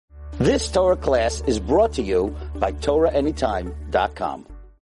This Torah class is brought to you by TorahAnytime.com.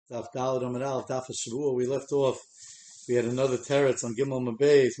 Daf Daled Amud Aleph, Daf Shavua. We left off. We had another teretz on Gimel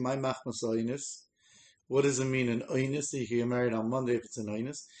Mabeis. My machmas oinus. What does it mean an oinus? You can get married on Monday if it's an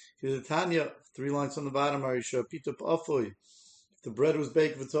oinus. The Tanya, 3 lines on the bottom. Arisha Pita Afoy. The bread was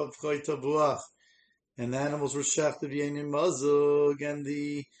baked with Choy Tavuach, and the animals were shafted v'yenim mazug, and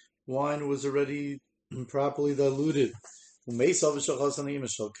the wine was already properly diluted. And the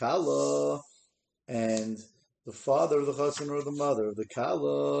father of the chassan or the mother of the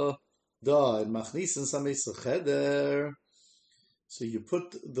kala died. So you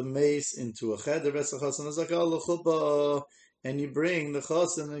put the mace into a cheder, and you bring the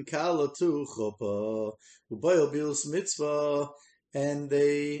chassan and kala to chuppah. Mitzvah, and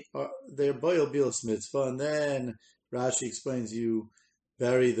they're boil bilas mitzvah. And then Rashi explains you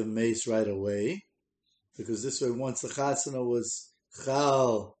bury the mace right away, because this way, once the chasana was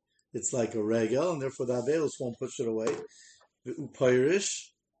chal, it's like a regel, and therefore the avelus won't push it away. The upayrish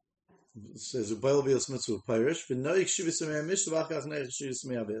says ubayil bilas mitzvah upayrish. V'noik shivis mei mishta v'achach noik shivis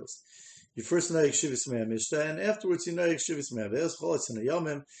mei avelus. You first noik shivis mei mishta, and afterwards you noik shivis mei avelus. Choletz in a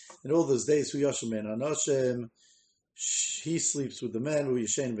yomim. In all those days, hu yashem ben anoshim. He sleeps with the men. Hu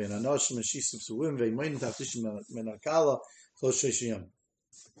yashen ben anoshim, and she sleeps with women. Ve'imoyin taftishim men akala chol sheshiyam.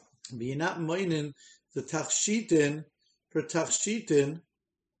 But you're not moinin the tachshitin,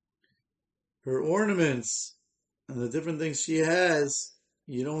 her ornaments, and the different things she has,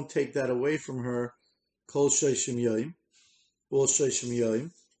 you don't take that away from her. Kol sheishim yoyim, all sheishim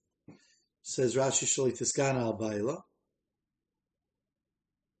yoyim. Says Rashi Shali Tiskana al Baila.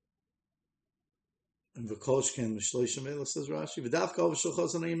 And V'kolshken Mishleishim Ela, says Rashi. V'davka of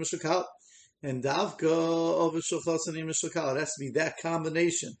Shulchasan Im Shakal. And Davka of Shulchasan Im Shakal. It has to be that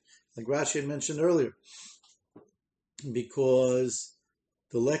combination, like Rashi had mentioned earlier, because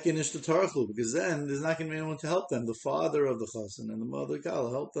the lekin is the tarchlu, because then there's not going to be anyone to help them. The father of the chassan and the mother of the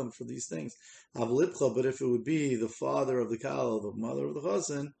kala help them for these things. But if it would be the father of the kala, the mother of the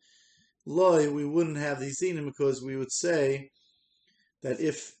chassan, loy, we wouldn't have these dinim, because we would say that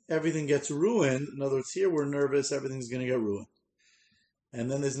if everything gets ruined, in other words, here we're nervous, everything's going to get ruined,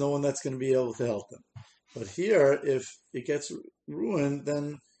 and then there's no one that's going to be able to help them. But here, if it gets ruined,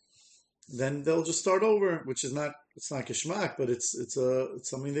 then they'll just start over, which is not, it's not kishmak, but it's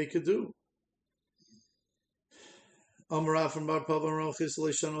something they could do.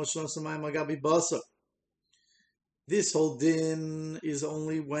 This whole din is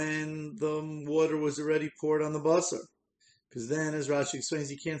only when the water was already poured on the basar, because then, as Rashi explains,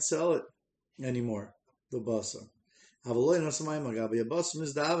 you can't sell it anymore, the basar.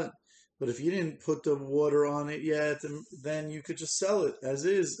 But if you didn't put the water on it yet, then you could just sell it as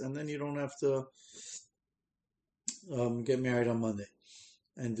is, and then you don't have to get married on Monday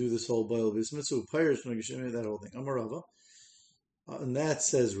and do this whole boil bis mitzvah pirish that whole thing. Amar Rava, and that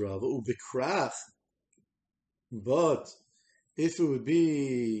says Rava ubikrach. But if it would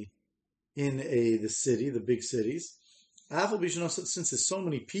be in the city, the big cities, since there's so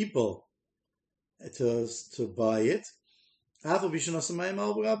many people to buy it. Even if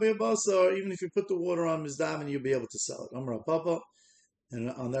you put the water on Mizdav, you'll be able to sell it. Amar Papa, and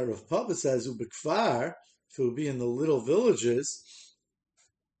on that Rav Papa says ubikfar, if it would be in the little villages,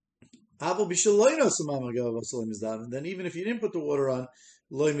 then even if you didn't put the water on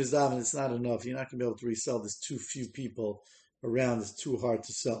loy Mizdav, it's not enough. You're not going to be able to resell. There's too few people around. It's too hard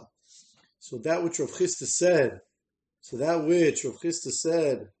to sell. So that which Rav Chisda said,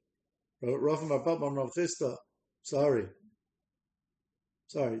 Rav Papa Rav Chisda, Sorry,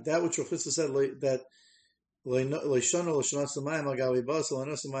 that which Rav Chisda said, that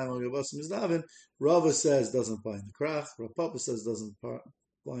Rava says doesn't apply in the krach. Rav Papa says doesn't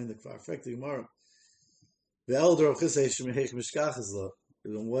apply in the krach. Effectively, tomorrow. The elder of Chisda,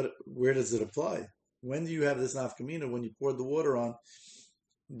 where does it apply? When do you have this nafkamina? When you poured the water on,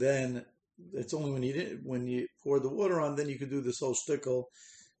 then it's only when you poured the water on, then you could do this whole shtickle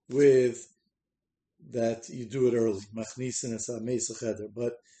with that you do it early,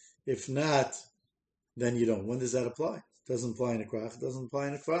 but if not, then you don't. When does that apply? It doesn't apply in a krach. It doesn't apply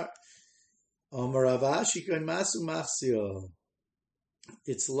in a kvar.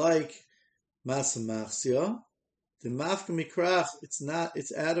 It's like masa machsia. The mafka mikrach, it's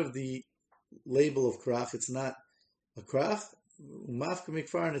out of the label of krach. It's not a krach. Mafka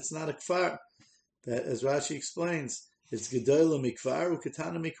mikfar, and it's not a kfar. That, as Rashi explains, it's gedola mikfar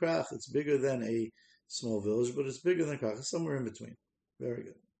ukatana mikrach. It's bigger than a small village, but it's bigger than krach. It's somewhere in between. Very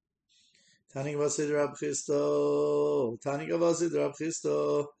good. Tani Gavasid Rab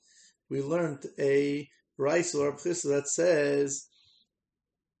Chisto. We learned a Raisa Rab Chisto that says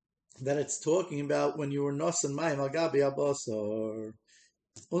that it's talking about when you were nosan mayim al gabi abasar.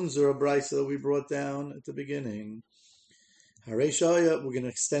 Unzer brisa that we brought down at the beginning. Hareshaya, we're going to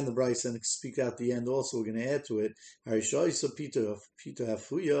extend the brisa and speak out the end. Also, we're going to add to it. Hareshaya so pita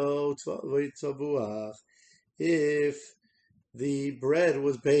hafuyo tavuach. If the bread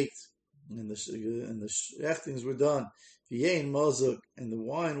was baked and the shechtings were done, v'yein mazuk, and the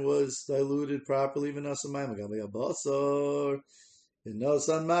wine was diluted properly, v'nasan mayim al gabi abasar.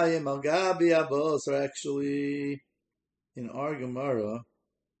 V'nasan mayim al gabi abasar. Actually, in our Gemara,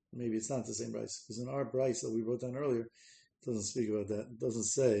 maybe it's not the same brisa, because in our brisa that we wrote down earlier, it doesn't speak about that. It doesn't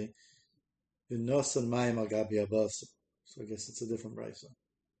say v'nosan mayim al gabi abasar. So I guess it's a different brisa.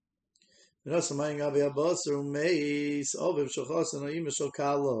 V'nosan mayim gabi abasar umeis oviv shachas and ima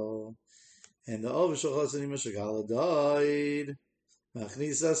shokalo, and the oviv shachas and ima shokalo died.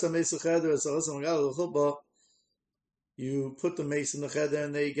 Machnisas hameis cheder shachas and galo l'chuba. You put the mace in the cheder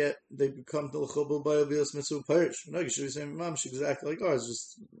and they become the l'chuba by avios mitzvah perish. No, you should be saying mamsh exactly like ours.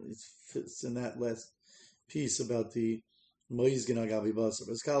 Just it fits in that last piece about the moizgin agavi basar.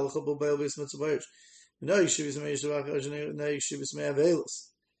 But it's kal l'chuba by avios mitzvah perish. No, you should be saying yishavach. No, you should be saying avelos.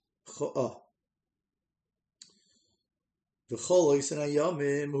 The chol is an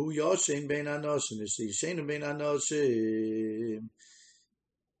ayamim hu yashem bein anoshim. Yisheinu bein anoshim.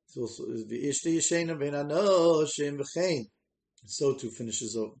 So the ishti yishena ben anoshim v'chein. So too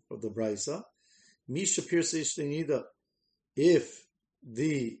finishes of the brisa. Misha pirsa ishti nida. If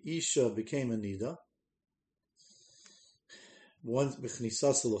the isha became a nida, once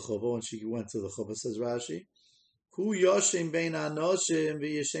b'chnisas l'chova, when she went to the chova, says Rashi, hu yashim ben anoshim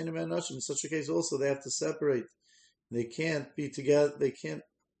v'yishena ben anoshim. In such a case, also they have to separate. They can't be together. They can't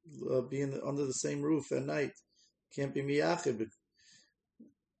be under the same roof at night. Can't be miyachid.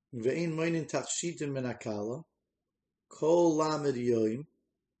 Ve'in moinin tachshitim min hakala, kol lamed yoim.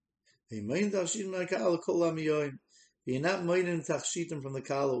 Ve'in moinin tachshitim min hakala, kol lamed yoim. You're not moinin tachshitim from the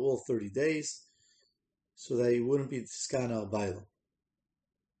kala all 30 days, so that you wouldn't be skan al baila.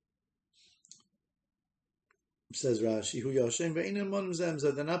 Says Rashi, hu yoshem ve'in monim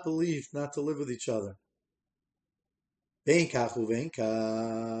zemzeh. They're not believed not to live with each other. Ve'in kach uve'in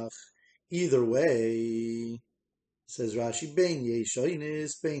kach. Either way. Says Rashi, bein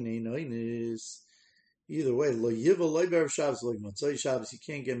yeshoinis, bein einoinis. Either way, lo yiva lo erev Shabbos, lo motzei Shabbos. You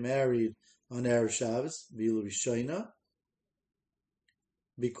can't get married on erev Shabbos, bilu rishoina,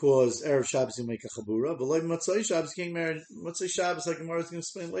 because erev Shabbos you make a chabura. But lo motzei Shabbos, you can't get married motzei Shabbos. Like Gemara is going to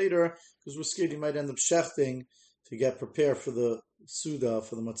explain later, because we're scared you might end up shechting to get prepared for the suda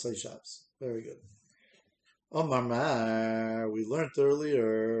for the motzei Shabbos. Very good. Omar Mar, we learned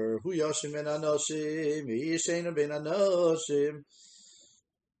earlier, Hu Yashim ben Anoshim, Yishena ben Anoshim.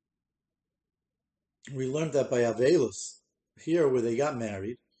 We learned that by Avelus, here where they got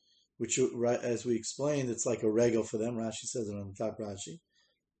married, which, as we explained, it's like a regal for them. Rashi says it on the top, Rashi.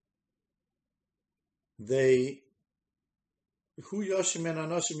 They, Hu Yashim ben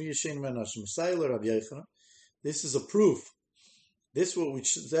Anoshim, Yishena ben Anoshim, Sailer Rav Yochanan. This is a proof. This is what we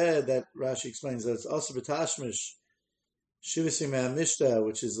said that Rashi explains that it's also b'tashmish shivasim mishta,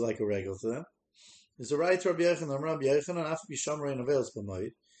 which is like a regular to them. There's a right to Rabbi Yochanan, Rabbi Yochanan, after bishamrein avelos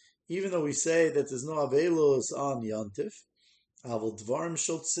b'mayit. Even though we say that there's no avelos on Yontif, avol dvarim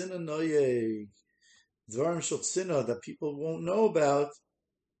shel tzina noyeg, dvarim shel tzina that people won't know about,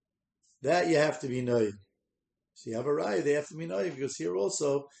 that you have to be noyeg. So you have a right, they have to be noyeg, because here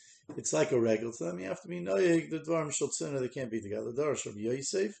also it's like a regular to them. You have to be noyeg. The dvarim shel tzina, they can't be together. Darash Rabbi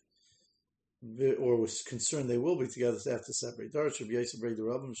Yosef, or was concerned they will be together, so they have to separate. Darash Rabbi Yosef, Rabbi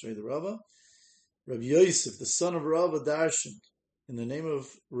Rava, Mishmei the Rava. Rabbi Yosef, the son of Rava, darshan in the name of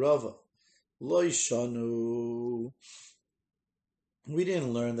Rava. Lo yishanu. We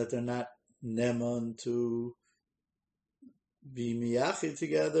didn't learn that they're not neman to be miyachid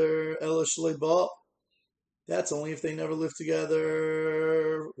together. Ela shlei ba. That's only if they never lived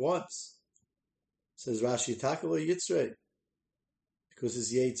together once. Says Rashi, Takala Yitzrei, because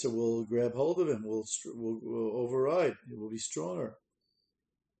his Yetzer will grab hold of him, will override, it will be stronger.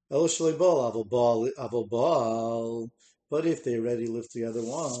 El Shalei Baal, Avol Baal. But if they already lived together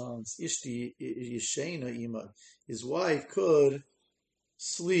once, Ishti Yishena Ima, his wife could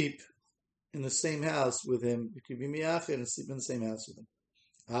sleep in the same house with him. It could be miyachid and sleep in the same house with him.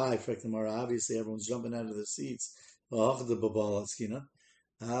 Obviously everyone's jumping out of their seats. The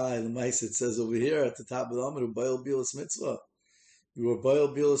mice, it says over here at the top of the Amud, Baal Bilas Mitzvah. You were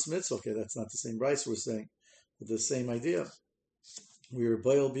Baal Bilas Mitzvah. Okay, that's not the same Bryce we're saying, but the same idea. We were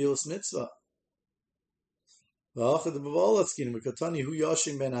Baal Bilas Mitzvah.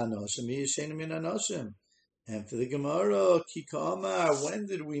 And for the Gemara, Kikamar, when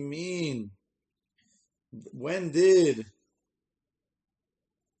did we mean? When did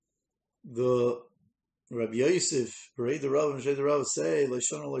the Rabbi Yosef, Berei the Rav and Shei the Rav say,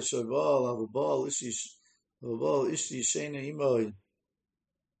 Leishon Leishoval, Avabal Ishti Shena Imoy?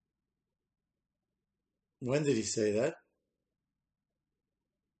 When did he say that?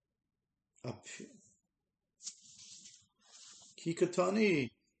 Kikatani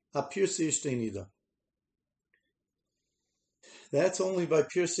Apirsi Ishteinida. That's only by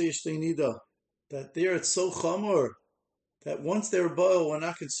Pirsi Ishteinida. That there it's so chamor that once they're boiled, we're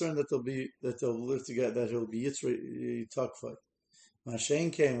not concerned that they'll live together, that it'll be Yitzri Takfai.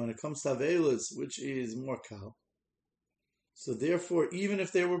 Mashen came when it comes to Avelis, which is more kal. So therefore, even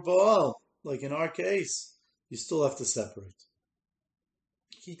if they were boiled, like in our case, you still have to separate.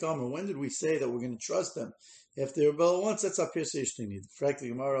 Kikamer, when did we say that we're going to trust them? If they were boiled once, that's Apirsi Ishteinida. Frankly,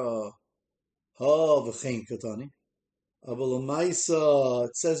 Gemara, v'chein katani. Abalamaisa,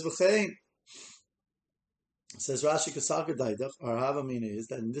 it says v'chein. It says Rashi Kasaka Daidach, our Havamina is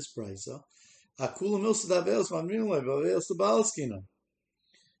that in this brisa, Akula Milsa Davelos Mamrinle, Vavelos the Balaskina.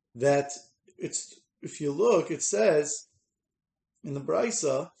 That it's, if you look, it says in the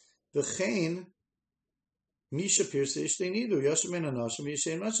brisa, V'chein Misha Pirse Ishtenidu, Yashamin Anashim,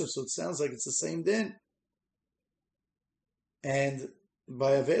 Yishain Mashim. So it sounds like it's the same din. And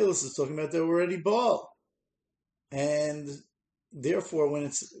by Avelos, it's talking about they're already ball. And therefore, when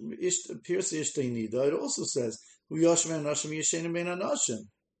it's Pirse Ishteinida, it also says Uyashim Anashim Yeshenim Ben Anashim.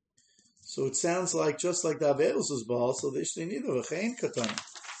 So it sounds like just like the Avelos was ball, so the Ishteinida v'chein katan.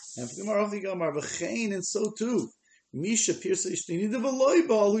 And for Gemara of the Gemara v'chein, and so too Misha Pirse Ishteinida v'loy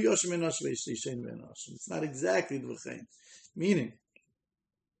ball Uyashim Anashim Yeshenim Ben Anashim. It's not exactly the v'chein. Meaning,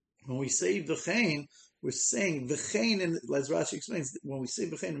 when we say v'chein, we're saying v'chein, and as Rashi explains, when we say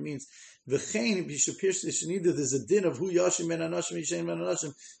v'chein, it means v'chein b'shapirsh l'shenida. There's a din of hu yashim ben anashim yishein ben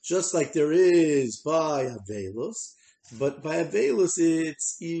anashim, just like there is by Avelos, but by Avelos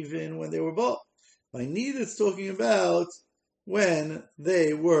it's even when they were bought. By Nida it's talking about when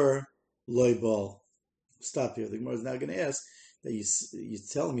they were loybal. Stop here. The Gemara is now going to ask that you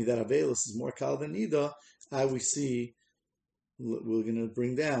tell me that Avelos is more kal than Nida. How we see. We're going to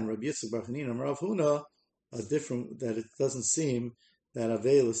bring down Rabbi Yitzchak Bar Chanina, Rav Huna, a different, that it doesn't seem that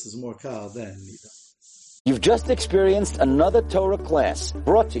Avelis is more kal than Nida. You've just experienced another Torah class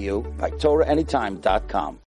brought to you by TorahAnytime.com.